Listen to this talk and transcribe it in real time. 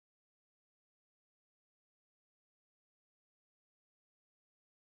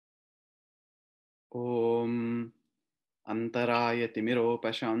Om Antaraya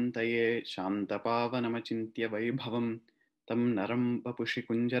Timiropashantye Shantapavanamachintya Vaibhavam Tam Naram Vapushi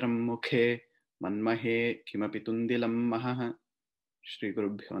Kunjaram Mukhe Manmahe Kimapitundilam Maha Shri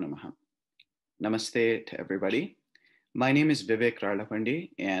Gurubhyo Namaha. Namaste to everybody. My name is Vivek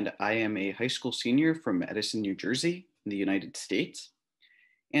Rallabandi, and I am a high school senior from Madison, New Jersey, in the United States.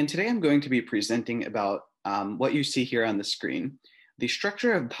 And today I'm going to be presenting about what you see here on the screen, the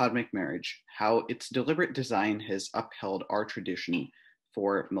structure of Dharmic marriage, how its deliberate design has upheld our tradition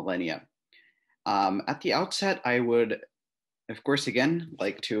for millennia. At the outset, I would, of course, again,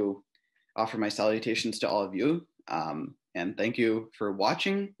 like to offer my salutations to all of you, and thank you for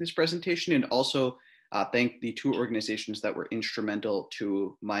watching this presentation, and also thank the two organizations that were instrumental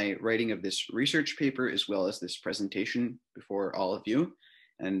to my writing of this research paper, as well as this presentation before all of you.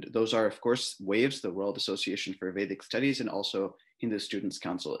 And those are, of course, WAVES, the World Association for Vedic Studies, and also Hindu Students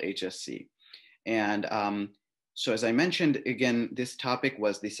Council, HSC. And so as I mentioned, again, this topic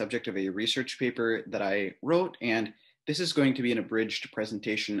was the subject of a research paper that I wrote, and this is going to be an abridged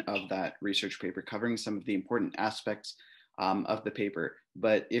presentation of that research paper, covering some of the important aspects of the paper.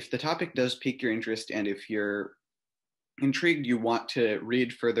 But if the topic does pique your interest, and if you're intrigued, you want to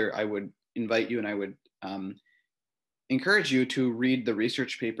read further, I would invite you, and I would encourage you to read the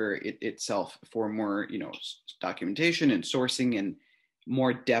research paper itself for more, documentation and sourcing and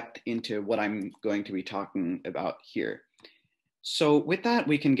more depth into what I'm going to be talking about here. So with that,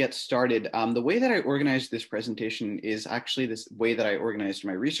 we can get started. The way that I organized this presentation is actually this way that I organized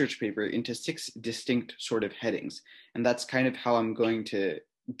my research paper into 6 distinct sort of headings. And that's kind of how I'm going to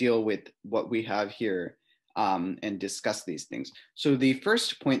deal with what we have here and discuss these things. So the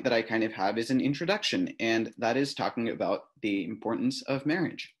first point that I kind of have is an introduction, and that is talking about the importance of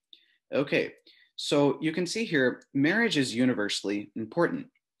marriage. Okay, so you can see here, marriage is universally important,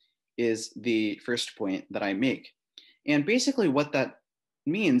 is the first point that I make. And basically what that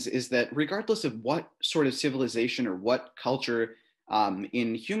means is that regardless of what sort of civilization or what culture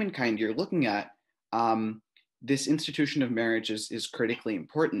in humankind you're looking at, this institution of marriage is critically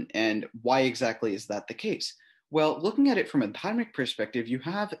important. And why exactly is that the case? Well, looking at it from a dharmic perspective, you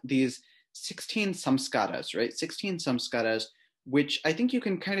have these 16 samskaras, right? 16 samskaras, which I think you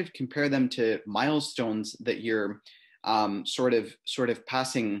can kind of compare them to milestones that you're sort of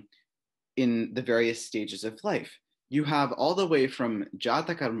passing in the various stages of life. You have all the way from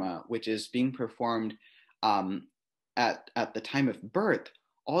jata karma, which is being performed at the time of birth,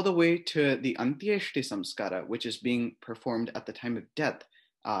 all the way to the antyeshti samskara, which is being performed at the time of death,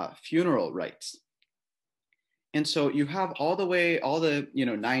 funeral rites. And so you have all the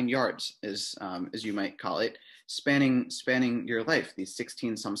 9 yards, as you might call it, spanning your life, these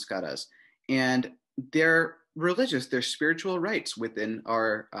 16 samskaras. And they're religious, they're spiritual rites within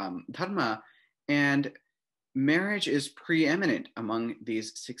our dharma. And marriage is preeminent among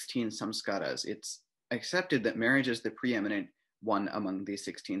these 16 samskaras. It's accepted that marriage is the preeminent one among these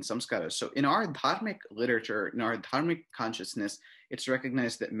 16 samskaras. So in our dharmic literature, in our dharmic consciousness, it's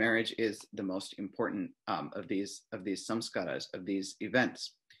recognized that marriage is the most important of these samskaras, of these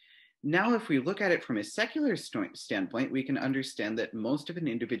events. Now, if we look at it from a secular standpoint, we can understand that most of an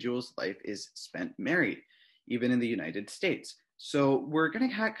individual's life is spent married, even in the United States. So we're going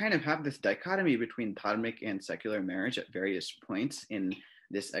to kind of have this dichotomy between dharmic and secular marriage at various points in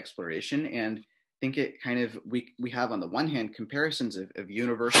this exploration. And I think it kind of, we have on the one hand comparisons of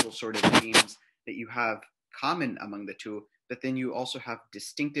universal sort of themes that you have common among the two, but then you also have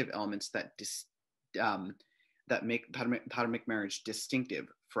distinctive elements that make dharmic marriage distinctive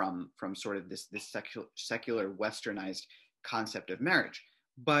from sort of this secular westernized concept of marriage.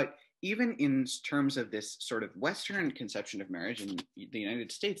 But even in terms of this sort of Western conception of marriage in the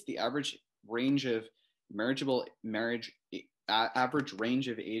United States, the average range of average range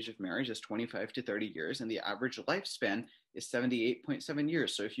of age of marriage is 25 to 30 years, and the average lifespan is 78.7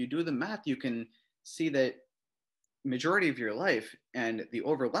 years. So if you do the math, you can see that majority of your life and the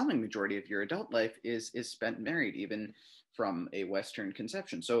overwhelming majority of your adult life is spent married, even from a Western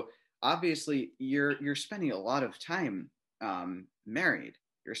conception. So obviously you're spending a lot of time married.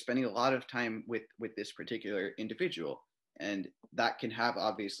 You're spending a lot of time with this particular individual, and that can have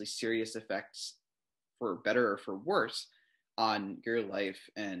obviously serious effects, for better or for worse, on your life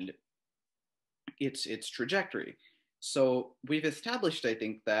and its trajectory. So we've established, I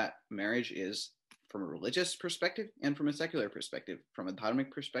think, that marriage is, from a religious perspective and from a secular perspective, from a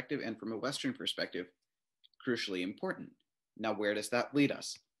dharmic perspective and from a Western perspective, crucially important. Now, where does that lead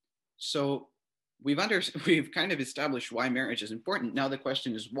us? So we've kind of established why marriage is important. Now the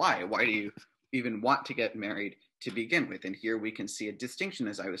question is why? Why even want to get married to begin with. And here we can see a distinction,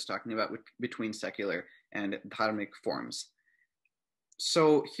 as I was talking about, between secular and dharmic forms.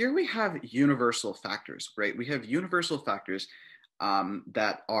 So here we have universal factors, right? We have universal factors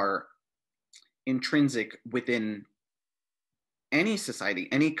that are intrinsic within any society,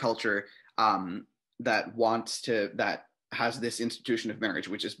 any culture that has this institution of marriage,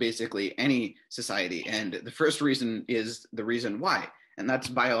 which is basically any society. And the first reason is the reason why, and that's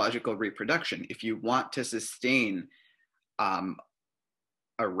biological reproduction. If you want to sustain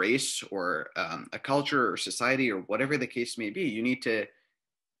a race or a culture or society or whatever the case may be, you need to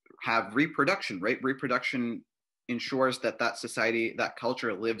have reproduction, right? Reproduction ensures that that society, that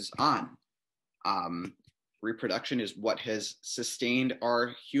culture lives on. Reproduction is what has sustained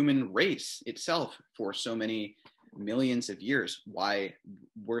our human race itself for so many millions of years. Why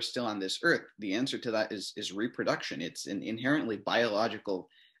we're still on this earth? The answer to that is reproduction. It's an inherently biological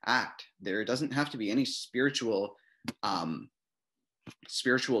act. There doesn't have to be any spiritual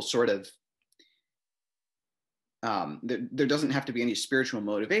sort of there doesn't have to be any spiritual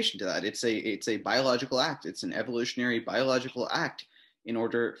motivation to that. It's a biological act. It's an evolutionary biological act in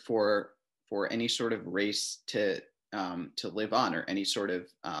order for any sort of race to live on, or any sort of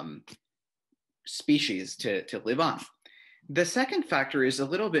species to live on. The second factor is a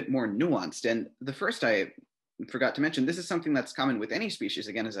little bit more nuanced, and the first I forgot to mention, this is something that's common with any species,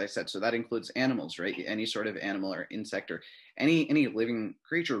 again, as I said, so that includes animals, right? Any sort of animal or insect or any living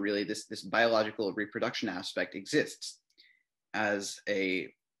creature, really, this biological reproduction aspect exists as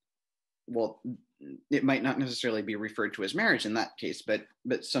well, it might not necessarily be referred to as marriage in that case, but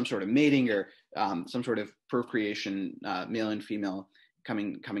some sort of mating or some sort of procreation, male and female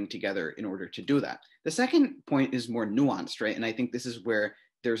coming together in order to do that. The second point is more nuanced, right? And I think this is where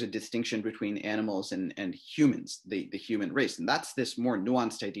there's a distinction between animals and humans, the human race. And that's this more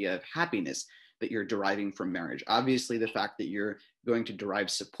nuanced idea of happiness that you're deriving from marriage. Obviously, the fact that you're going to derive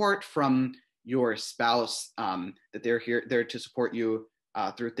support from your spouse, that they're there to support you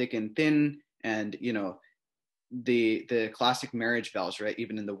through thick and thin, and the classic marriage vows, right?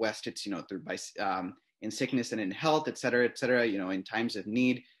 Even in the West, it's through in sickness and in health, et cetera, et cetera. In times of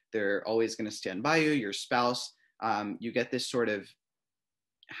need, they're always going to stand by you, your spouse. You get this sort of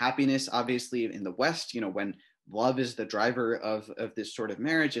happiness, obviously, in the West, when love is the driver of this sort of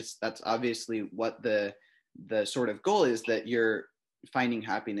marriage. That's obviously what the sort of goal is, that you're finding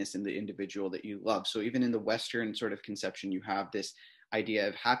happiness in the individual that you love. So even in the Western sort of conception, you have this idea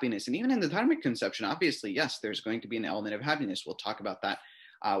of happiness. And even in the Dharmic conception, obviously, yes, there's going to be an element of happiness. We'll talk about that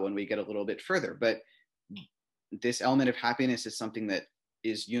when we get a little bit further. But this element of happiness is something that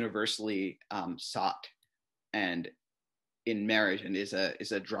is universally sought and in marriage, and is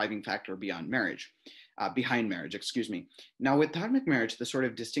a driving factor behind marriage. Excuse me. Now, with Dharmic marriage, the sort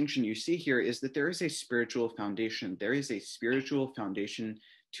of distinction you see here is that there is a spiritual foundation. There is a spiritual foundation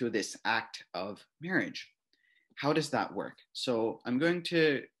to this act of marriage. How does that work? So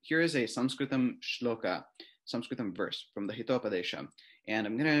here is a Samskritam shloka, Samskritam verse from the Hitopadesha, and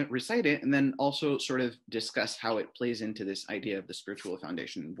I'm going to recite it and then also sort of discuss how it plays into this idea of the spiritual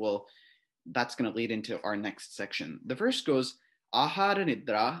foundation. Well, that's going to lead into our next section. The verse goes, Ahara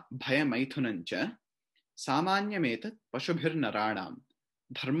nidra bhaya maithunancha samanyametat pashubhir naranam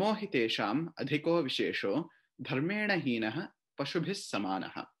dharmo hitesham adhiko vishesho dharmena hinaha pashubhis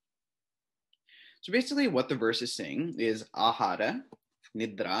samanaha. So basically what the verse is saying is ahara,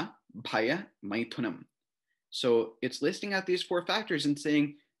 nidra, bhaya, maithunam. So it's listing out these four factors and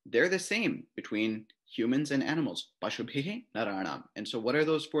saying they're the same between humans and animals. Pashubhihi naranam. And so what are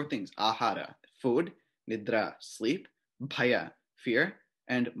those four things? Ahara, food, nidra, sleep, bhaya, fear,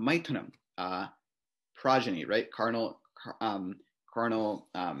 and maithunam, progeny, right? Carnal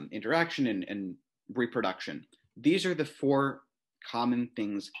interaction and reproduction. These are the four common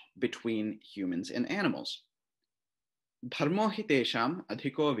things between humans and animals. Dharmo hitesham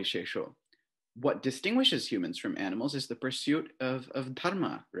adhiko vishesho. What distinguishes humans from animals is the pursuit of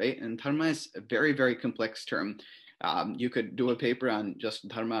dharma, right? And dharma is a very, very complex term. You could do a paper on just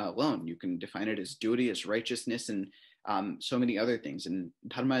dharma alone. You can define it as duty, as righteousness, and so many other things. And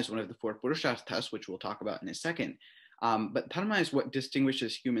dharma is one of the four purusharthas, which we'll talk about in a second. But dharma is what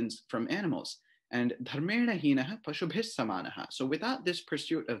distinguishes humans from animals. And dharmena hinaha pashubhis samanaha. So without this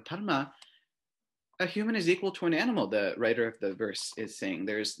pursuit of dharma, a human is equal to an animal, the writer of the verse is saying.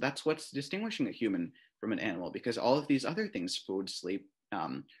 That's what's distinguishing a human from an animal, because all of these other things, food, sleep,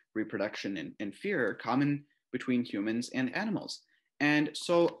 reproduction, and fear, are common between humans and animals. And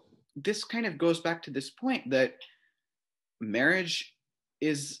so this kind of goes back to this point that marriage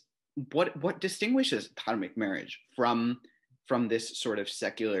is what distinguishes dharmic marriage from from this sort of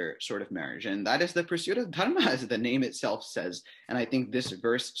secular sort of marriage. And that is the pursuit of dharma, as the name itself says. And I think this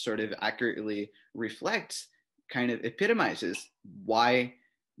verse sort of accurately reflects, kind of epitomizes why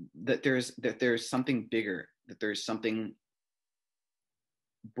that there's something bigger, that there's something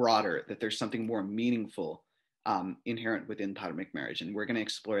broader, that there's something more meaningful inherent within dharmic marriage. And we're going to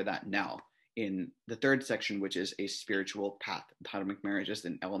explore that now in the third section, which is a spiritual path. Dharmic marriage is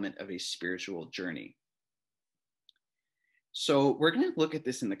an element of a spiritual journey. So we're going to look at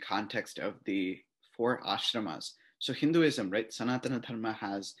this in the context of the 4 ashramas. So Hinduism, right, Sanatana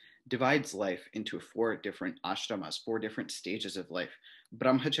Dharma divides life into 4 different ashramas, 4 different stages of life.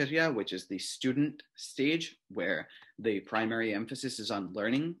 Brahmacharya, which is the student stage, where the primary emphasis is on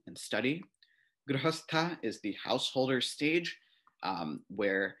learning and study. Grihastha is the householder stage,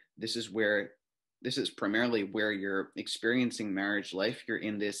 where this is primarily where you're experiencing marriage life. You're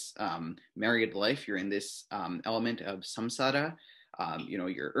in this married life. You're in this element of samsara.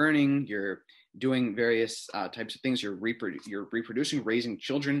 You're earning, you're doing various types of things. You're reproducing, raising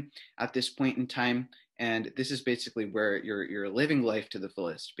children at this point in time. And this is basically where you're living life to the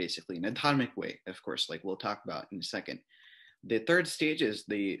fullest, basically, in a dharmic way, of course, like we'll talk about in a second. The third stage is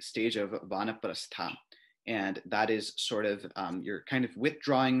the stage of vanaprastha. And that is sort of, you're kind of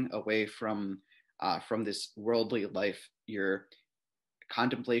withdrawing away from this worldly life. Your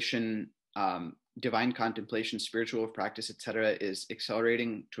contemplation, divine contemplation, spiritual practice, etc., is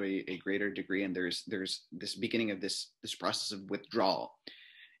accelerating to a greater degree. And there's this beginning of this process of withdrawal.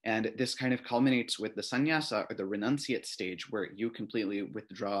 And this kind of culminates with the sannyasa, or the renunciate stage, where you completely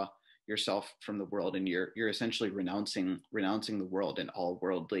withdraw yourself from the world, and you're essentially renouncing the world and all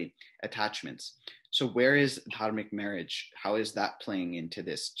worldly attachments. So where is dharmic marriage? How is that playing into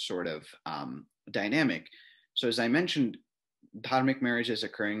this sort of dynamic? So as I mentioned, dharmic marriage is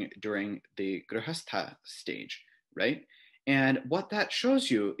occurring during the grihastha stage, right? And what that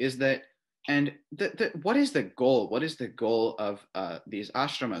shows you is that, and what is the goal? What is the goal of these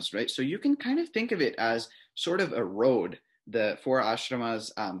ashramas, right? So you can kind of think of it as sort of a road, the 4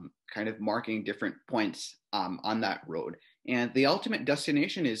 ashramas kind of marking different points on that road. And the ultimate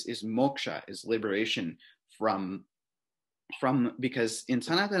destination is moksha, is liberation from, because in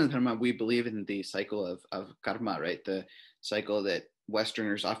Sanatana Dharma, we believe in the cycle of karma, right? The cycle that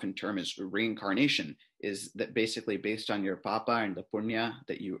Westerners often term as reincarnation, is that basically based on your papa and the punya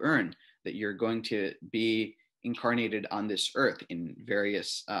that you earn, that you're going to be incarnated on this earth in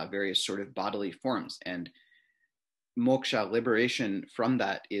various sort of bodily forms. And moksha, liberation from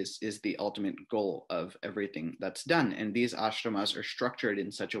that, is the ultimate goal of everything that's done. And these ashramas are structured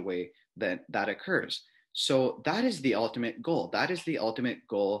in such a way that occurs. So that is the ultimate goal. That is the ultimate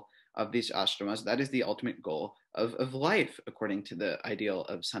goal of these ashramas. That is the ultimate goal of life, according to the ideal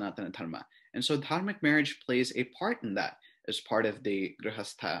of Sanatana Dharma. And so dharmic marriage plays a part in that, as part of the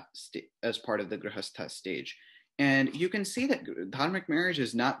grihastha stage. And you can see that dharmic marriage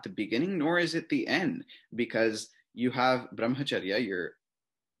is not the beginning, nor is it the end, because you have brahmacharya, you're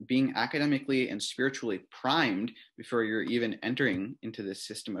being academically and spiritually primed before you're even entering into this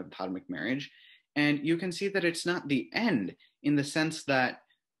system of dharmic marriage. And you can see that it's not the end, in the sense that,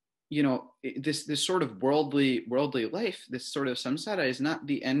 this sort of worldly life, this sort of samsara, is not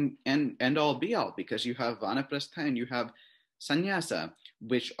the end all be all, because you have vanaprastha and you have sannyasa,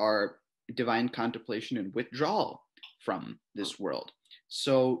 which are divine contemplation and withdrawal from this world.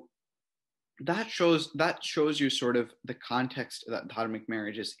 So that shows you sort of the context that dharmic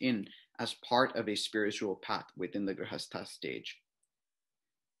marriage is in, as part of a spiritual path within the grihastha stage.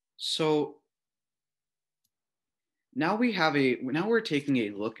 So now we're taking a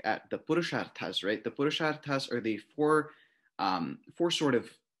look at the purusharthas, right? The purusharthas are the 4 sort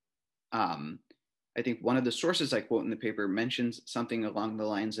of, I think one of the sources I quote in the paper mentions something along the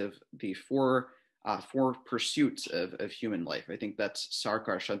lines of the 4 pursuits of human life. I think that's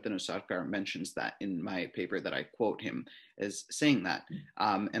Sarkar, Shantanu Sarkar mentions that in my paper that I quote him as saying that.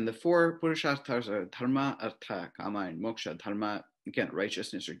 And the 4 purusharthas are dharma, artha, kama, and moksha. Dharma, again,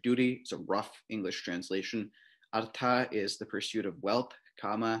 righteousness or duty. It's a rough English translation. Artha is the pursuit of wealth.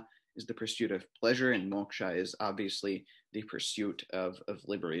 Kama is the pursuit of pleasure. And moksha is obviously the pursuit of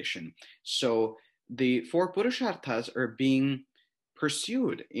liberation. So the 4 purusharthas are being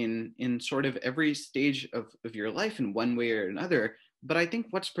pursued in sort of every stage of your life in one way or another. But I think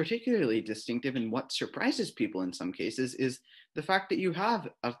what's particularly distinctive, and what surprises people in some cases, is the fact that you have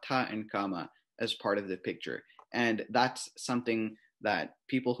artha and kama as part of the picture. And that's something that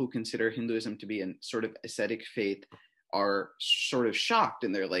people who consider Hinduism to be a sort of ascetic faith are sort of shocked.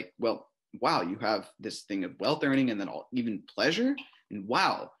 And they're like, well, wow, you have this thing of wealth earning and then even pleasure? And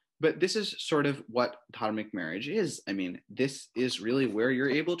wow, But this is sort of what dharmic marriage is. I mean, this is really where you're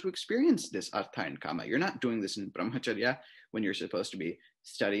able to experience this artha and kama. You're not doing this in brahmacharya when you're supposed to be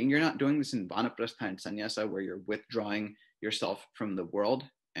studying. You're not doing this in vanaprastha and sannyasa where you're withdrawing yourself from the world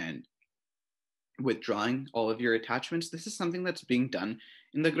and withdrawing all of your attachments. This is something that's being done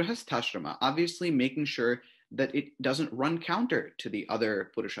in the grihastha, obviously making sure that it doesn't run counter to the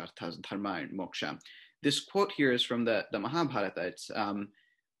other purusharthas, dharma and moksha. This quote here is from the Mahabharata. It's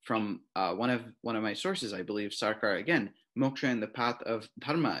from one of my sources, I believe, Sarkar again. Moksha and the path of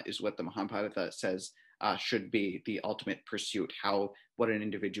dharma is what the Mahabharata says should be the ultimate pursuit, what an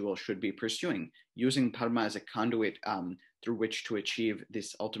individual should be pursuing, using dharma as a conduit through which to achieve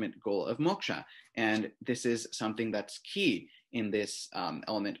this ultimate goal of moksha. And this is something that's key in this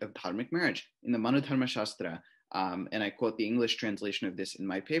element of dharmic marriage. In the Manudharma Shastra, and I quote the English translation of this in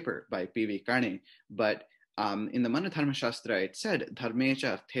my paper by P.V. Karne, but in the Manudharma Shastra, it said,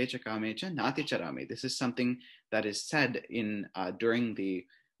 Dharmecha, Arthecha, Kamecha, Nati Charami. This is something that is said in during the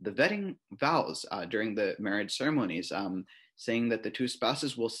wedding vows, during the marriage ceremonies, saying that the two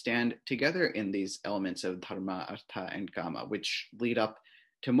spouses will stand together in these elements of dharma, artha, and kama, which lead up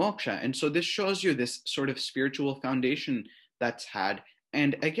to moksha. And so this shows you this sort of spiritual foundation that's had.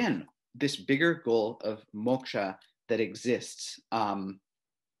 And again, this bigger goal of moksha that exists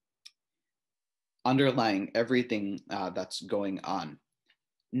underlying everything that's going on.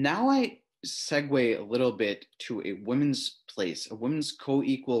 Now I segue a little bit to a women's place, a women's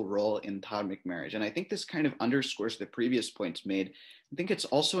co-equal role in dharmic marriage. And I think this kind of underscores the previous points made. I think it's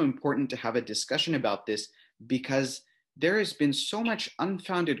also important to have a discussion about this because there has been so much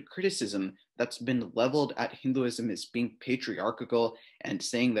unfounded criticism that's been leveled at Hinduism as being patriarchal and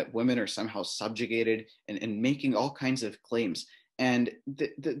saying that women are somehow subjugated and making all kinds of claims. And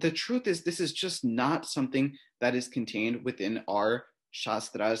the truth is, this is just not something that is contained within our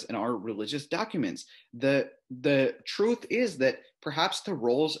shastras and our religious documents. The truth is that perhaps the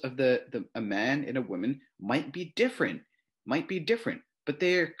roles of a man and a woman might be different, but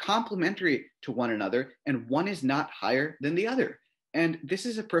they are complementary to one another, and one is not higher than the other. And this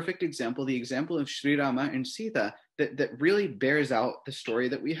is a perfect example, the example of Sri Rama and Sita, that really bears out the story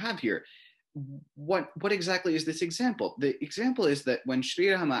that we have here. What exactly is this example? The example is that when Sri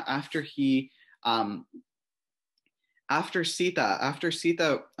Rama, after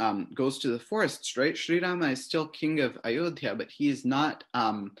Sita goes to the forests, right? Sri Rama is still king of Ayodhya, but he is not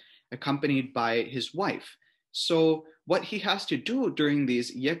accompanied by his wife. So what he has to do during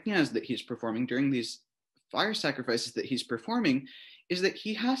these yajnas that he's performing, during these fire sacrifices that he's performing, is that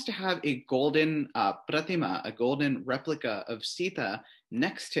he has to have a golden pratima, a golden replica of Sita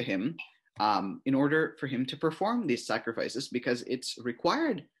next to him in order for him to perform these sacrifices, because it's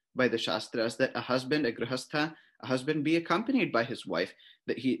required by the Shastras that a husband, a grihastha, a husband be accompanied by his wife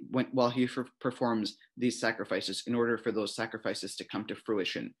while he performs these sacrifices in order for those sacrifices to come to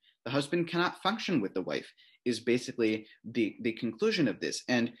fruition. The husband cannot function with the wife is basically the conclusion of this.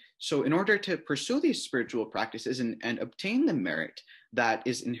 And so in order to pursue these spiritual practices and obtain the merit that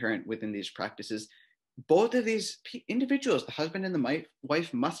is inherent within these practices, both of these individuals, the husband and the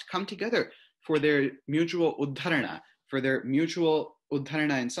wife, must come together for their mutual uddharana,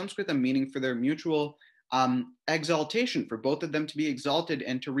 in Samskritam, meaning for their mutual exaltation, for both of them to be exalted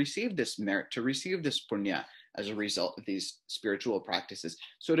and to receive this merit, to receive this punya as a result of these spiritual practices.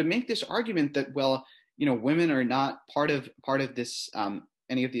 So to make this argument that, well, women are not part of this,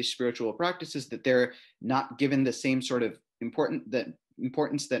 any of these spiritual practices, that they're not given the same sort of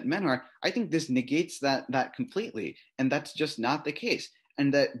importance that men are, I think this negates that completely, and that's just not the case.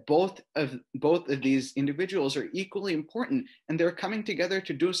 And that both of these individuals are equally important, and they're coming together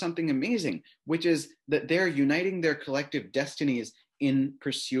to do something amazing, which is that they're uniting their collective destinies in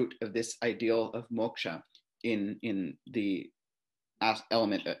pursuit of this ideal of moksha in the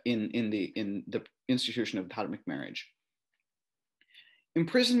element in the institution of dharmic marriage.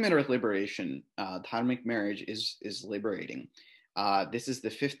 Imprisonment or liberation, dharmic marriage is liberating. This is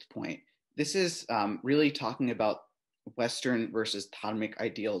the fifth point. This is really talking about Western versus dharmic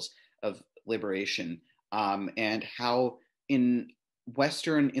ideals of liberation, and how in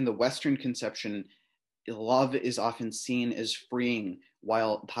the Western conception, love is often seen as freeing,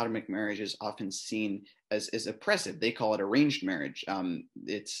 while dharmic marriage is often seen as oppressive. They call it arranged marriage.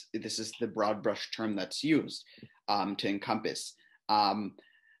 This is the broad brush term that's used to encompass.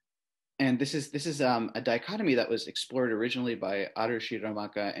 And this is a dichotomy that was explored originally by Arushi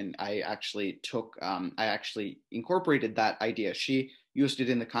Ramaka, and I actually incorporated that idea. She used it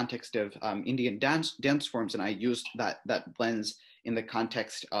in the context of Indian dance forms, and I used that lens in the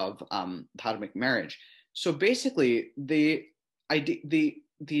context of dharmic marriage. So basically, the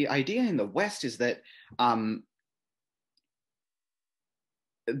the idea in the West is that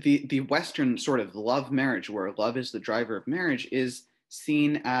the Western sort of love marriage, where love is the driver of marriage, is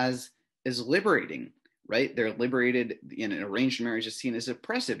seen as liberating, right? They're liberated in an arranged marriage is seen as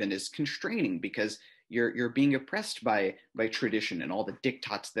oppressive and as constraining because you're being oppressed by tradition and all the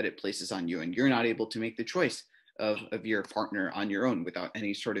diktats that it places on you, and you're not able to make the choice of your partner on your own without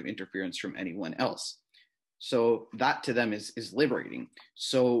any sort of interference from anyone else. So that to them is liberating.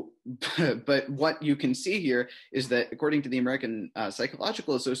 So, but what you can see here is that according to the American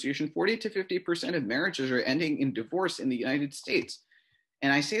Psychological Association, 40 to 50% of marriages are ending in divorce in the United States.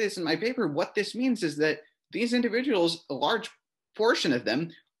 And I say this in my paper. What this means is that these individuals, a large portion of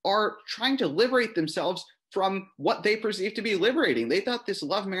them, are trying to liberate themselves from what they perceive to be liberating. They thought this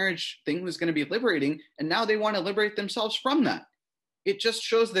love marriage thing was going to be liberating, and now they want to liberate themselves from that. It just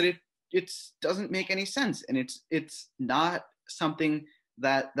shows that it doesn't make any sense, and it's not something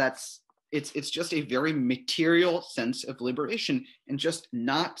it's just a very material sense of liberation, and just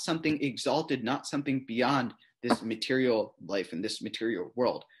not something exalted, not something beyond this material life and this material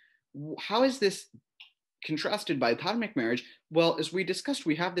world. How is this contrasted by dharmic marriage? Well, as we discussed,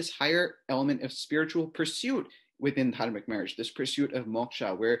 we have this higher element of spiritual pursuit within dharmic marriage, this pursuit of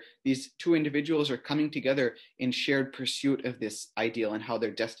moksha, where these two individuals are coming together in shared pursuit of this ideal and how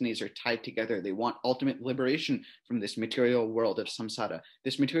their destinies are tied together. They want ultimate liberation from this material world of samsara.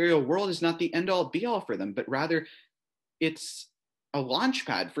 This material world is not the end all be all for them, but rather it's a launch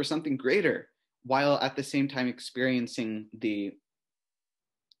pad for something greater, while at the same time experiencing the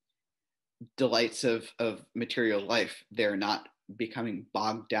delights of material life. They're not becoming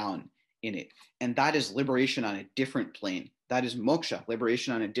bogged down in it. And that is liberation on a different plane. That is moksha,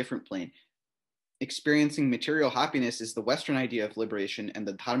 liberation on a different plane. Experiencing material happiness is the Western idea of liberation, and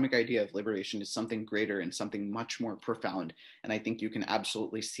the dharmic idea of liberation is something greater and something much more profound. And I think you can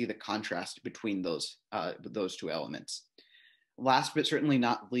absolutely see the contrast between those two elements. Last but certainly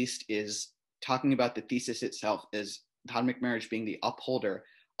not least is talking about the thesis itself as dharmic marriage being the upholder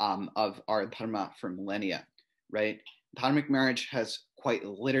of our dharma for millennia, right? Dharmic marriage has quite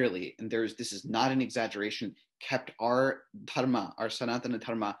literally, and this is not an exaggeration, kept our dharma, our sanatana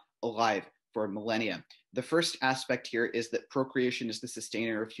dharma, alive for millennia. The first aspect here is that procreation is the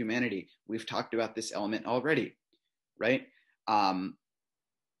sustainer of humanity. We've talked about this element already, right? Our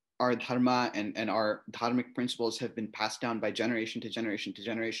dharma and our dharmic principles have been passed down by generation to generation to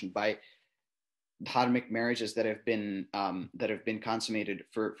generation by dharmic marriages that have been consummated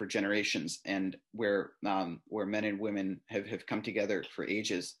for generations, and where men and women have come together for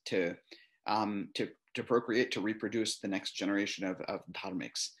ages to procreate, to reproduce the next generation of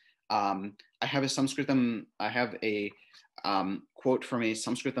dharmics. I have a quote from a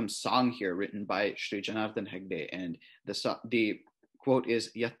Samskritam song here written by Sri Janardhan Hegde, and the quote is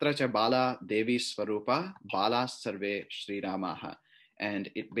Yatra cha bala devi swarupa bala sarve Sri Ramaha.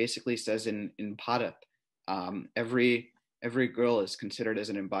 And it basically says in Bharat, every girl is considered as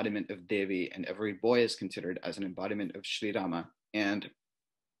an embodiment of Devi, and every boy is considered as an embodiment of Sri Rama. And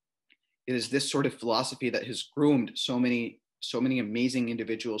it is this sort of philosophy that has groomed so many amazing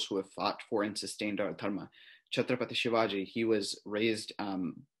individuals who have fought for and sustained our dharma. Chhatrapati Shivaji, he was raised,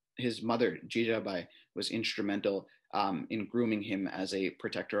 his mother, Jijabai, was instrumental in grooming him as a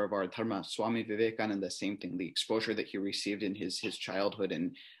protector of our dharma. Swami Vivekananda, the same thing. The exposure that he received in his childhood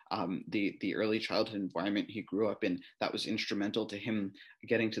and the early childhood environment he grew up in, that was instrumental to him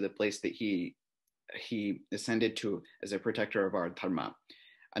getting to the place that he ascended to as a protector of our dharma.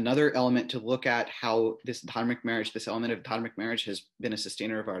 Another element to look at how this dharmic marriage, this element of dharmic marriage has been a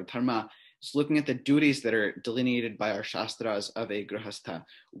sustainer of our dharma, is looking at the duties that are delineated by our shastras of a grihastha.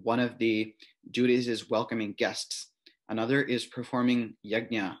 One of the duties is welcoming guests. Another is performing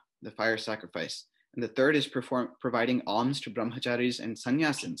yajna, the fire sacrifice. And the third is providing alms to brahmacharis and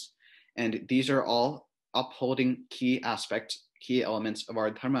sannyasins. And these are all upholding key aspects, key elements of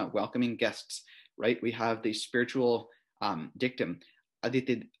our dharma, welcoming guests, right? We have the spiritual dictum,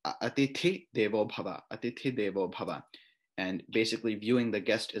 Atithi devo bhava, Atithi devo bhava. And basically viewing the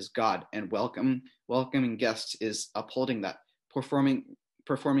guest as God, and welcoming guests is upholding that.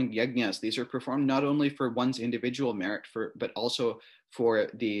 Performing yajnas, these are performed not only for one's individual merit, but also for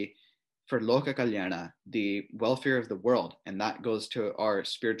loka kalyana, the welfare of the world, and that goes to our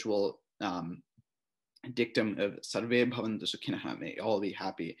spiritual dictum of sarve bhavantu sukhinah, may all be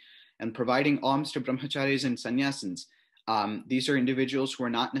happy. And providing alms to brahmacharis and sannyasins, these are individuals who are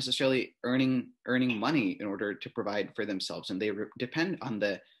not necessarily earning money in order to provide for themselves, and they depend on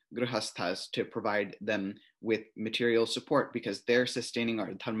the grihasthas to provide them with material support because they're sustaining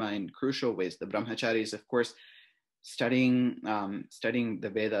our dharma in crucial ways. The brahmacharis, of course, studying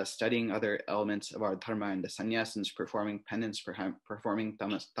the Vedas, studying other elements of our dharma, and the sannyasins performing penance, performing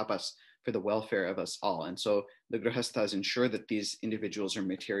tapas for the welfare of us all. And so the grihasthas ensure that these individuals are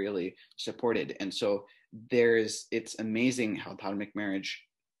materially supported. And so it's amazing how dharmic marriage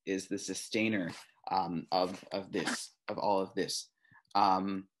is the sustainer of all of this.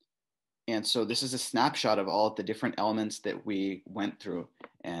 And so this is a snapshot of all of the different elements that we went through.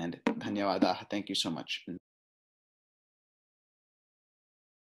 And dhanyawada, thank you so much.